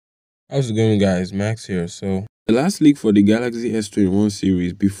How's it going, guys? Max here. So the last leak for the Galaxy S21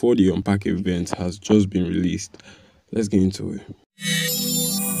 series before the Unpack event has just been released. Let's get into it.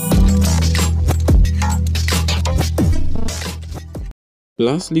 The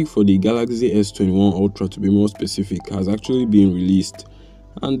last leak for the Galaxy S21 Ultra, to be more specific, has actually been released,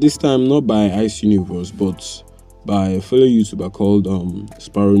 and this time not by Ice Universe but by a fellow YouTuber called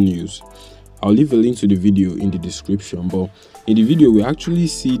Sparrow News. I'll leave a link to the video in the description, but in the video we actually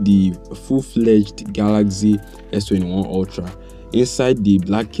see the full-fledged Galaxy S21 Ultra inside the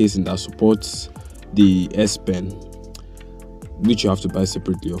black casing that supports the S Pen, which you have to buy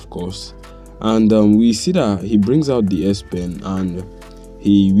separately, of course. And we see that he brings out the S Pen and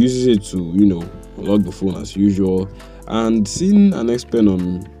he uses it to, unlock the phone as usual. And seeing an S Pen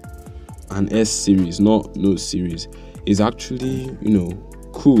on an S series, not Note series, is actually,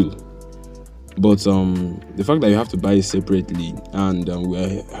 cool. But the fact that you have to buy it separately, and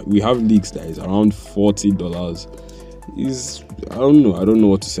we have leaks that is around $40 is, I don't know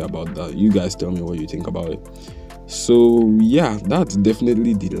what to say about that. You guys tell me what you think about it. So yeah, that's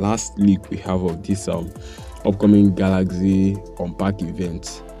definitely the last leak we have of this upcoming Galaxy Unpack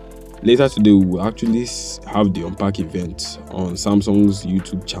event. Later today we will actually have the Unpack event on Samsung's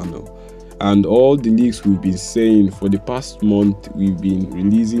YouTube channel. And all the leaks we've been saying for the past month, we've been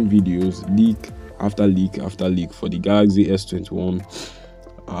releasing videos, leak after leak after leak for the Galaxy S21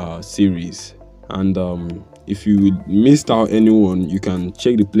 series. And if you missed out anyone, you can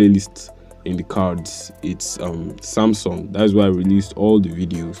check the playlist in the cards. It's Samsung. That's why I released all the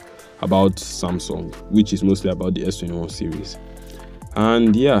videos about Samsung, which is mostly about the S21 series.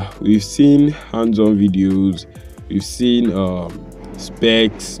 And yeah, we've seen hands-on videos, we've seen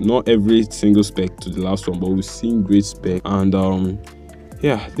specs, not every single spec to the last one, but we've seen great spec. And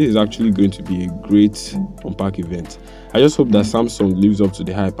yeah, this is actually going to be a great Unpack event. I just hope that Samsung lives up to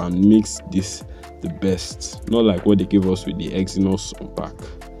the hype and makes this the best, not like what they gave us with the Exynos Unpack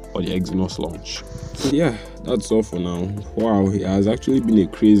or the Exynos launch. Yeah, that's all for now. Wow, it has actually been a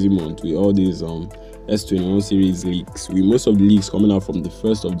crazy month with all these S21 series leaks, with most of the leaks coming out from the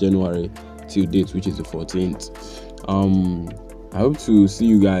 1st of January till date, which is the 14th. I hope to see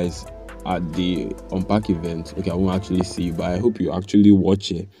you guys at the Unpack event. Okay, I won't actually see you, but I hope you actually watch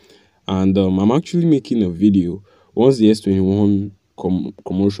it. And I'm actually making a video. Once the S21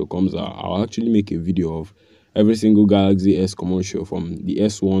 commercial comes out, I'll actually make a video of every single Galaxy S commercial from the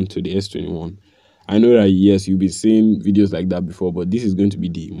S1 to the S21. I know that, yes, you've been seeing videos like that before, but this is going to be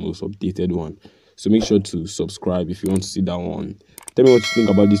the most updated one. So make sure to subscribe if you want to see that one. Tell me what you think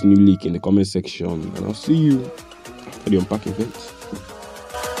about this new leak in the comment section, and I'll see you for the Unpack event.